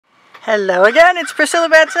Hello again, it's Priscilla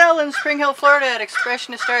Batzell in Spring Hill, Florida at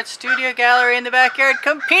Expressionist Art Studio Gallery in the backyard,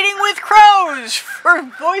 competing with crows for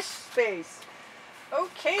voice space.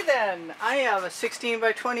 Okay then, I have a 16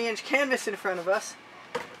 by 20 inch canvas in front of us,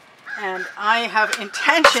 and I have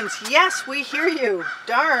intentions, yes, we hear you,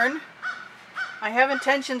 darn, I have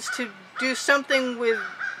intentions to do something with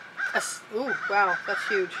a, ooh, wow, that's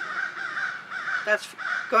huge, that's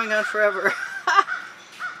going on forever.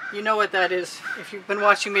 You know what that is. If you've been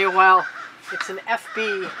watching me a while, it's an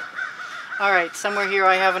FB. Alright, somewhere here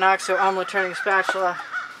I have an OXO omelet turning spatula.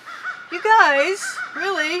 You guys,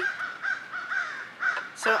 really?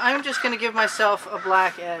 So I'm just going to give myself a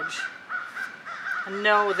black edge. And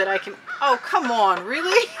know that I can... Oh, come on,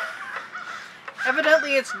 really?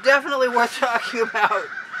 Evidently it's definitely worth talking about.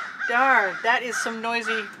 Darn, that is some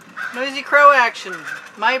noisy crow action.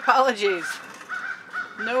 My apologies.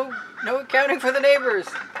 No accounting for the neighbors.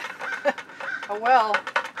 Oh well.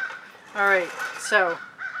 Alright, so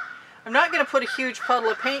I'm not going to put a huge puddle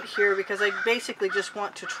of paint here because I basically just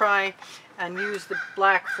want to try and use the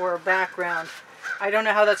black for a background. I don't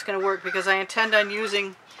know how that's going to work because I intend on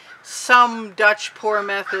using some Dutch pour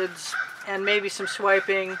methods and maybe some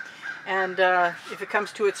swiping, and if it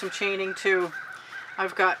comes to it, some chaining too.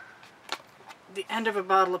 I've got the end of a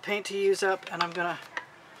bottle of paint to use up, and I'm going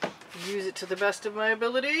to use it to the best of my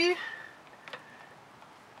ability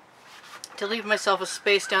to leave myself a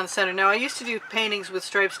space down the center. Now, I used to do paintings with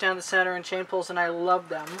stripes down the center and chain pulls, and I loved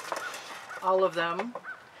them, all of them.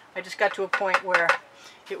 I just got to a point where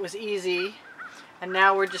it was easy, and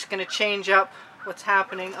now we're just going to change up what's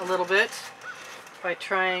happening a little bit by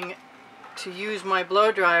trying to use my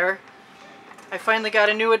blow dryer. I finally got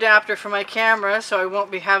a new adapter for my camera, so I won't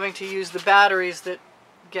be having to use the batteries that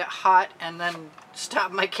get hot and then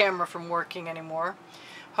stop my camera from working anymore.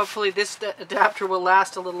 Hopefully this adapter will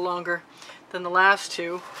last a little longer than the last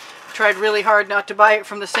two. I tried really hard not to buy it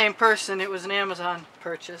from the same person. It was an Amazon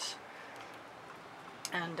purchase.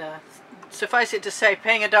 And suffice it to say,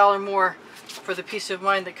 paying $1 more for the peace of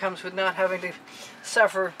mind that comes with not having to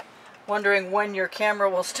suffer wondering when your camera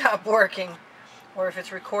will stop working or if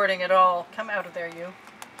it's recording at all. Come out of there, you.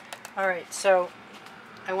 Alright, so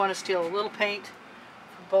I want to steal a little paint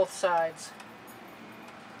from both sides.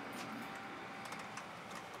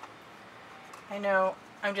 I know,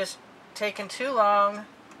 I'm just taking too long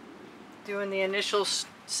doing the initial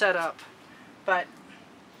setup, but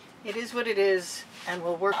it is what it is, and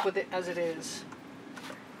we'll work with it as it is.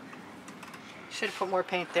 Should have put more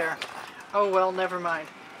paint there. Oh well, never mind.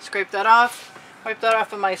 Scrape that off, wipe that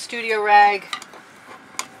off of my studio rag,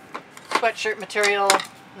 sweatshirt material,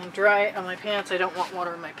 and dry it on my pants. I don't want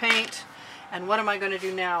water in my paint. And what am I going to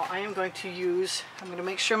do now? I am going to use, I'm going to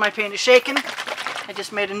make sure my paint is shaken. I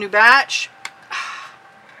just made a new batch.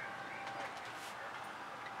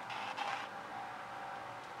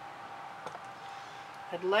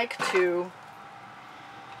 I'd like to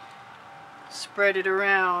spread it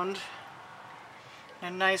around in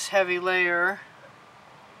a nice heavy layer,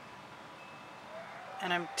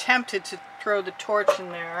 and I'm tempted to throw the torch in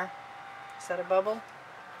there. Is that a bubble?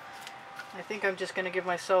 I think I'm just going to give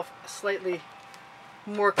myself a slightly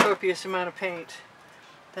more copious amount of paint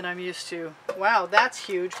than I'm used to. Wow, that's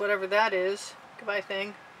huge, whatever that is. Goodbye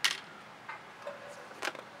thing.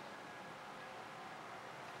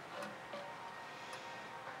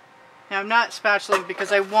 Now, I'm not spatulaing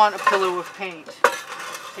because I want a pillow of paint.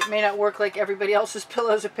 It may not work like everybody else's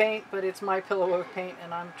pillows of paint, but it's my pillow of paint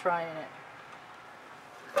and I'm trying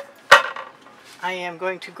it. I am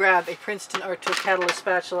going to grab a Princeton Art Tool Catalyst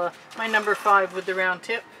spatula, my number 5 with the round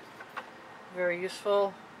tip. Very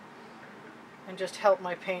useful. And just help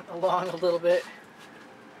my paint along a little bit.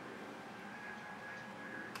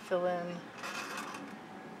 Fill in.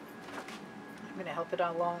 I'm going to help it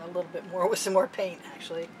along a little bit more with some more paint,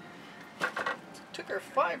 actually. It took her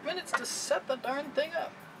 5 minutes to set the darn thing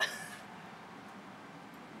up.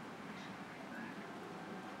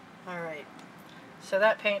 Alright, so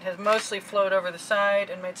that paint has mostly flowed over the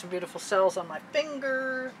side and made some beautiful cells on my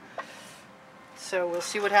finger. So we'll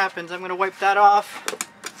see what happens. I'm going to wipe that off.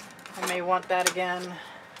 I may want that again.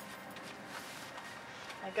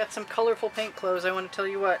 I got some colorful paint clothes, I want to tell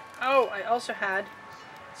you what. Oh, I also had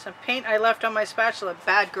some paint I left on my spatula.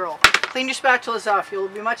 Bad girl. Clean your spatulas off, you'll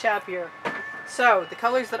be much happier. So, the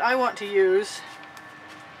colors that I want to use,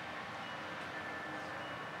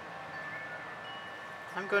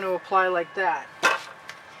 I'm going to apply like that.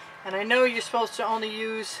 And I know you're supposed to only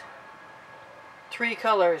use 3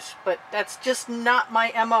 colors, but that's just not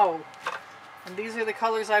my MO. And these are the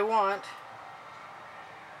colors I want.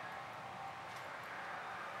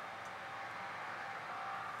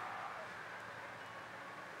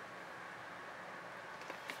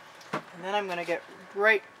 And then I'm going to get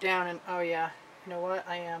right down and, oh yeah, you know what,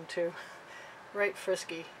 I am too. Right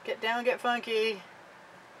frisky. Get down, get funky.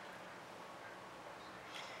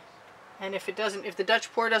 And if the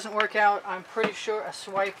Dutch pour doesn't work out, I'm pretty sure a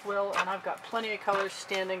swipe will, and I've got plenty of colors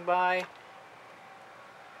standing by.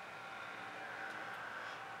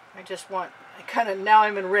 I just want, now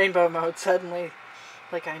I'm in rainbow mode suddenly,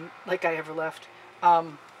 like I ever left.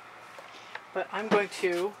 But I'm going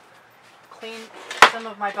to clean some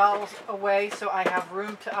of my bottles away so I have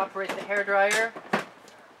room to operate the hairdryer.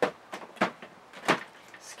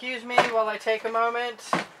 Excuse me while I take a moment.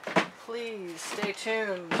 Please stay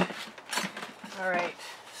tuned. Alright,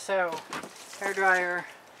 so hairdryer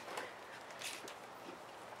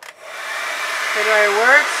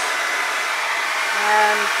works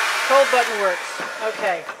and cold button works.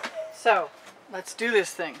 Okay, so let's do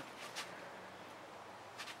this thing.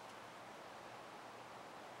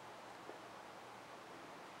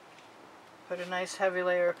 Put a nice heavy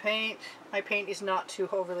layer of paint. My paint is not too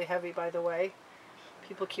overly heavy, by the way.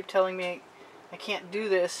 People keep telling me I can't do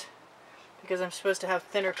this because I'm supposed to have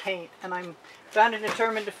thinner paint, and I'm bound and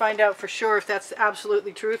determined to find out for sure if that's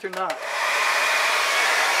absolutely truth or not.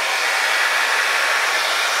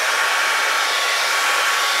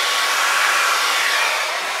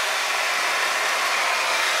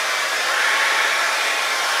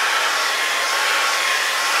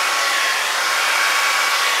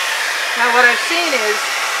 Now what I've seen is,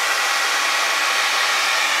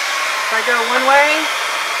 if I go one way,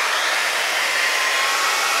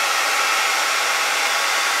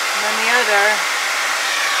 and then the other,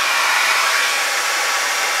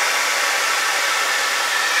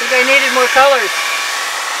 I think I needed more colors.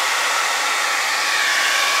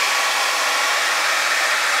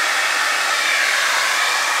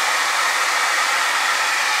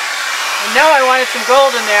 I know I wanted some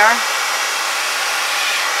gold in there.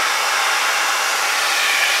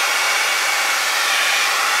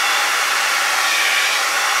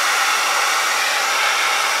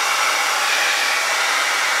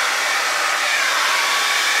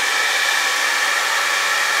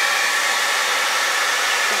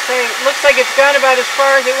 It looks like it's gone about as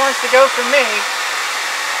far as it wants to go for me.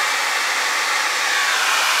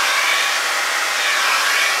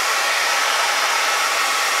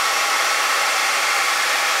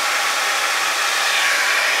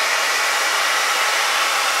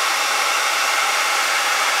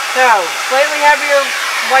 So, slightly heavier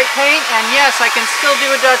white paint, and yes, I can still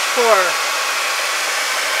do a Dutch pour.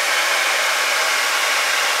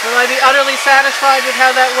 Will I be utterly satisfied with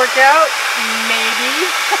how that worked out? Maybe.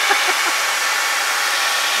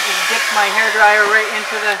 Just dip my hairdryer right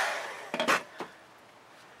into the...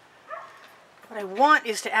 What I want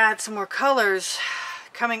is to add some more colors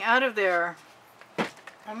coming out of there.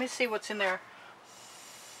 Let me see what's in there.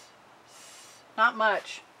 Not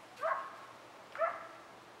much.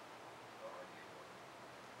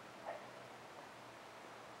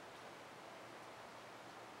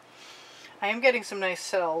 I am getting some nice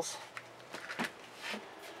cells.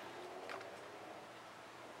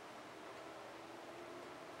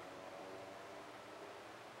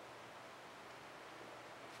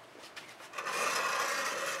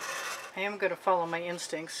 I am going to follow my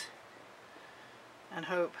instincts and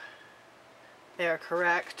hope they are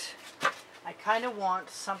correct. I kind of want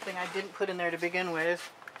something I didn't put in there to begin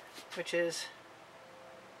with, which is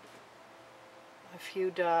a few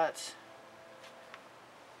dots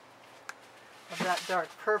of that dark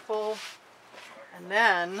purple, and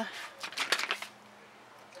then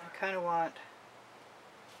I kind of want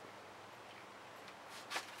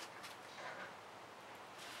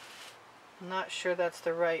I'm not sure that's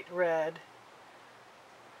the right red.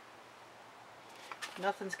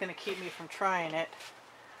 Nothing's going to keep me from trying it.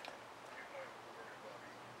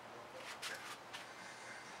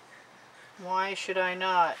 Why should I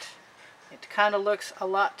not? It kind of looks a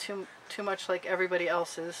lot too much like everybody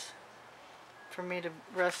else's for me to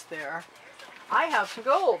rest there. I have some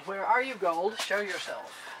gold. Where are you, gold? Show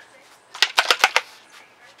yourself.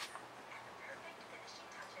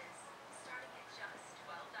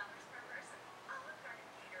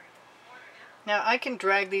 Now I can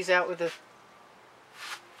drag these out with a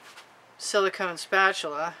silicone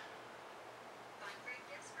spatula,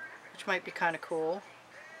 which might be kind of cool.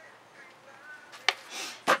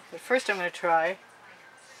 But first I'm going to try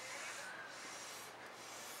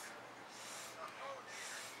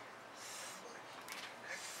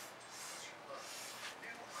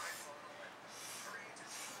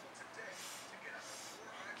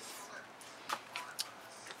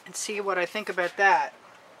and see what I think about that.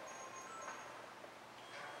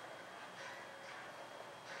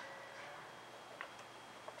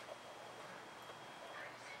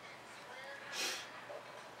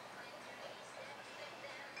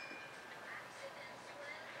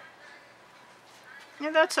 Yeah,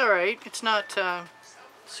 that's alright. It's not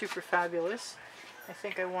super fabulous. I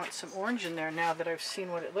think I want some orange in there now that I've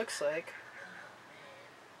seen what it looks like.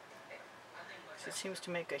 So it seems to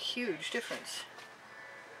make a huge difference.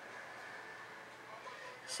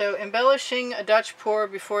 So embellishing a Dutch pour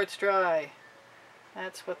before it's dry.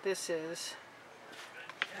 That's what this is.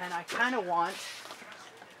 And I kind of want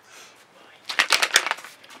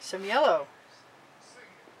some yellow.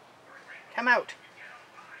 Come out.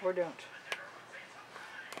 Or don't.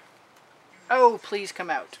 Oh, please come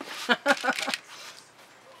out. I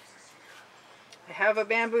have a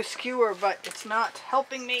bamboo skewer, but it's not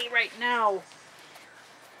helping me right now.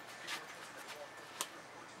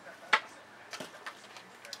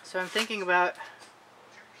 So I'm thinking about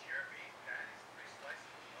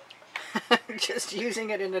just using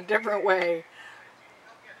it in a different way.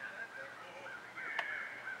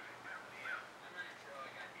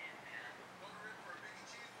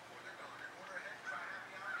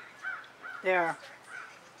 There.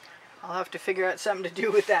 I'll have to figure out something to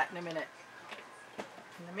do with that in a minute.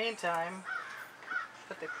 In the meantime,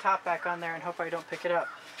 put the top back on there and hope I don't pick it up.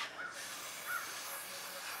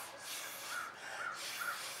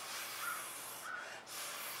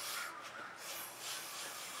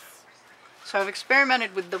 So I've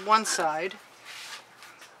experimented with the one side.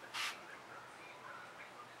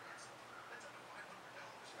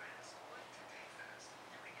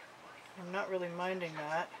 I'm not really minding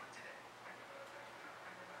that.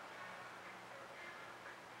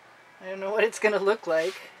 I don't know what it's going to look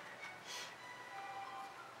like.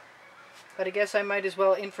 But I guess I might as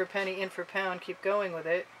well, in for penny, in for pound, keep going with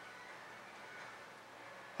it.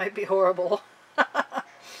 Might be horrible.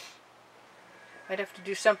 I'd have to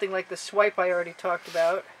do something like the swipe I already talked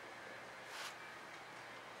about.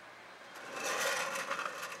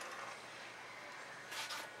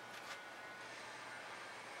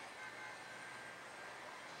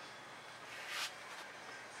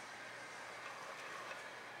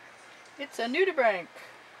 It's a nudibranch.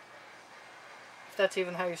 If that's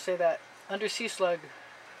even how you say that. Undersea slug.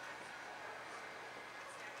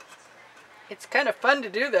 It's kind of fun to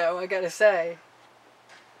do though, I gotta say.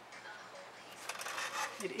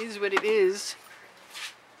 It is what it is.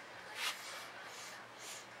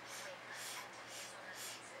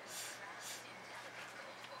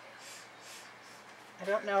 I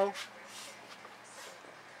don't know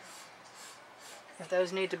if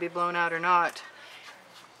those need to be blown out or not.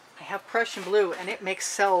 I have Prussian blue and it makes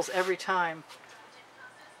cells every time.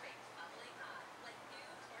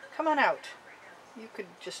 Come on out. You could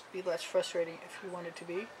just be less frustrating if you wanted to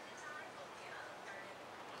be.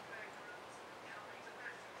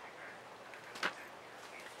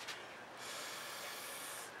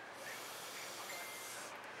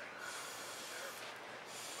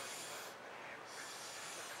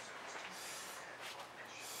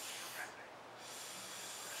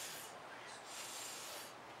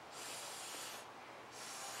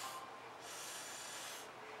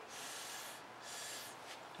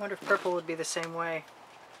 I wonder if purple would be the same way.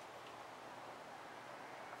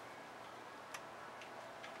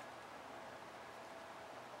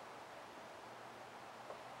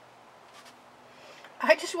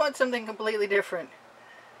 I just want something completely different.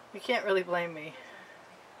 You can't really blame me.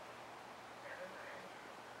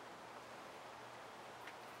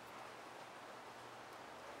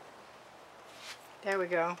 There we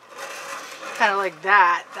go. Kind of like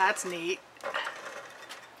that. That's neat.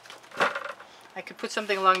 I could put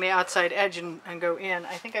something along the outside edge and go in.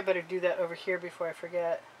 I think I better do that over here before I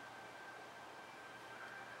forget.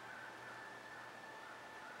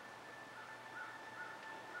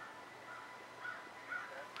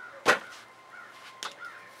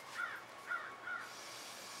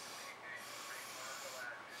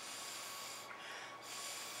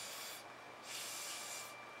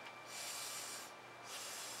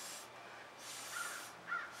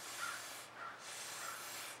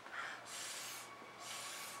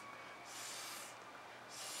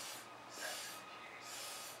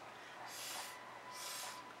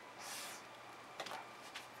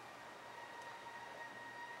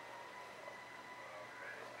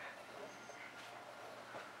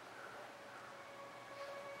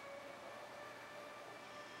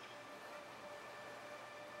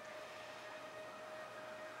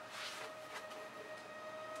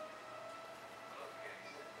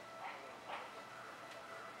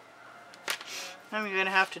 I'm going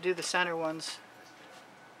to have to do the center ones.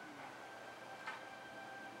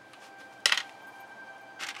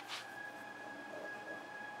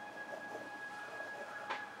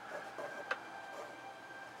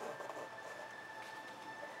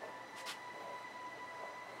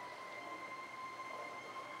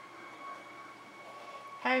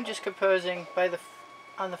 I'm just composing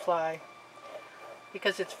on the fly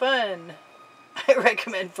because it's fun. I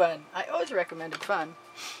recommend fun. I always recommended fun.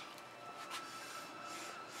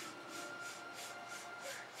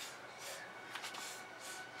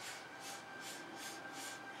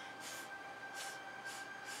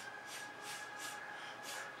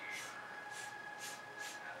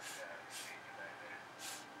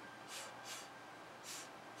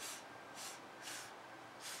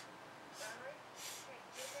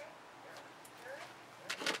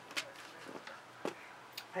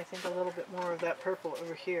 I think a little bit more of that purple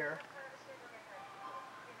over here.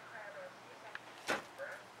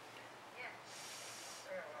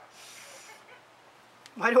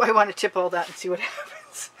 Why do I want to tip all that and see what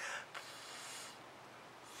happens?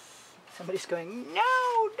 Somebody's going,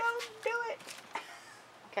 no, don't do it.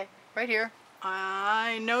 Okay, right here.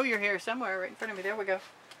 I know you're here somewhere, right in front of me. There we go.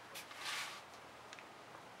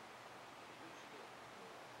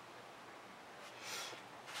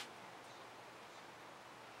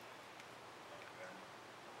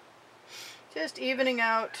 Just evening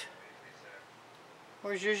out,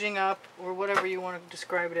 or zhuzhing up, or whatever you want to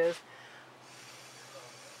describe it as.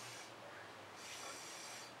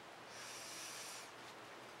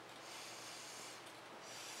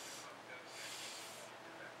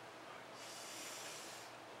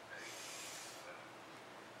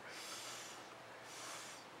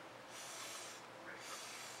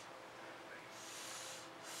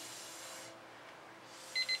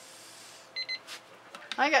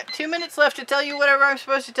 I got 2 minutes left to tell you whatever I'm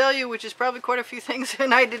supposed to tell you, which is probably quite a few things,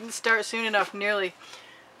 and I didn't start soon enough, nearly.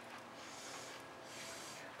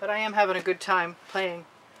 But I am having a good time playing,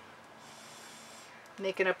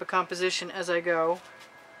 making up a composition as I go.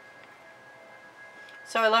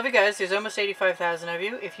 So I love you guys. There's almost 85,000 of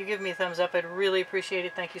you. If you give me a thumbs up, I'd really appreciate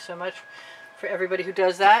it. Thank you so much for everybody who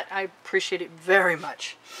does that. I appreciate it very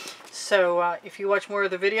much. So if you watch more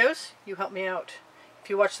of the videos, you help me out. If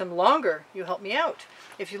you watch them longer, you help me out.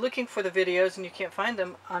 If you're looking for the videos and you can't find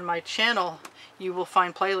them on my channel, you will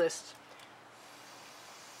find playlists.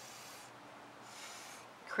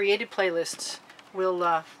 Created playlists will,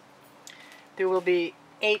 there will be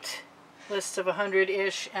 8 lists of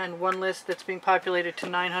 100-ish and 1 list that's being populated to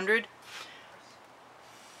 900.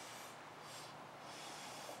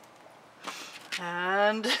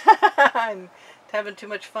 And I'm having too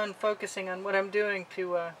much fun focusing on what I'm doing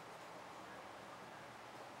to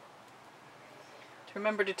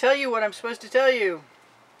remember to tell you what I'm supposed to tell you.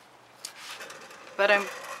 But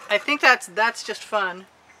I think that's just fun.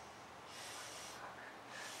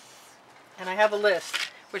 And I have a list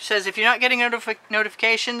which says if you're not getting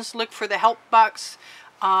notifications, look for the help box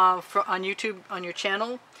on YouTube on your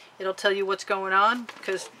channel. It'll tell you what's going on,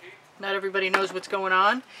 because not everybody knows what's going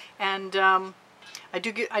on. And I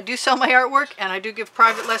do sell my artwork, and I do give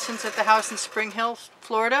private lessons at the house in Spring Hill,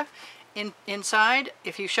 Florida. Inside,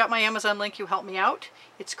 if you shop my Amazon link, you help me out.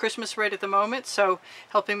 It's Christmas right at the moment, so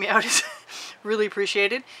helping me out is really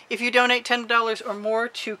appreciated. If you donate $10 or more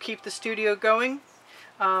to keep the studio going,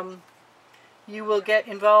 you will get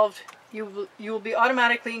involved. You will be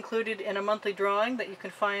automatically included in a monthly drawing that you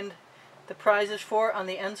can find the prizes for on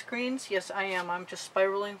the end screens. Yes, I am. I'm just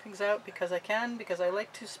spiraling things out because I can, because I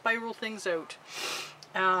like to spiral things out.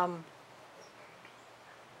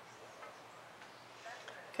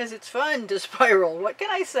 Because it's fun to spiral. What can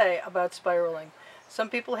I say about spiraling? Some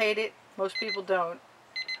people hate it, most people don't.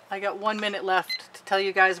 I got 1 minute left to tell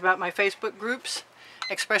you guys about my Facebook groups.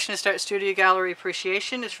 Expressionist Art Studio Gallery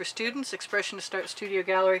Appreciation is for students. Expressionist Art Studio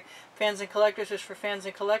Gallery Fans and Collectors is for fans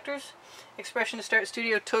and collectors. Expressionist Art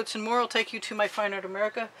Studio Totes and More will take you to my Fine Art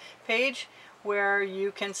America page, where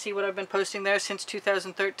you can see what I've been posting there since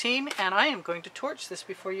 2013. And I am going to torch this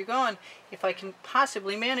before you go on, if I can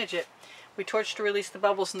possibly manage it. We torch to release the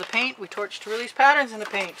bubbles in the paint. We torch to release patterns in the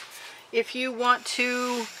paint. If you want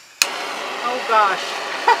to... Oh gosh.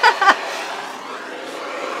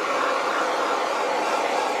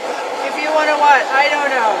 If you want to what? I don't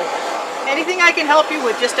know. Anything I can help you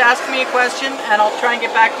with, just ask me a question and I'll try and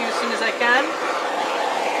get back to you as soon as I can.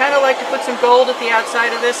 I kind of like to put some gold at the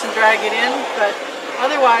outside of this and drag it in, but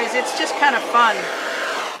otherwise it's just kind of fun.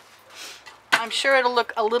 I'm sure it'll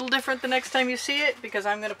look a little different the next time you see it, because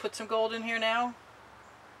I'm going to put some gold in here now.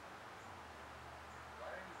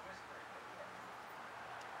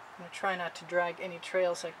 I'm going to try not to drag any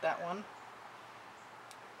trails like that one.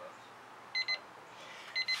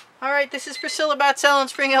 Alright, this is Priscilla Batzell in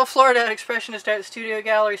Spring Hill, Florida at Expressionist Art Studio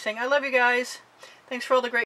Gallery saying I love you guys. Thanks for all the great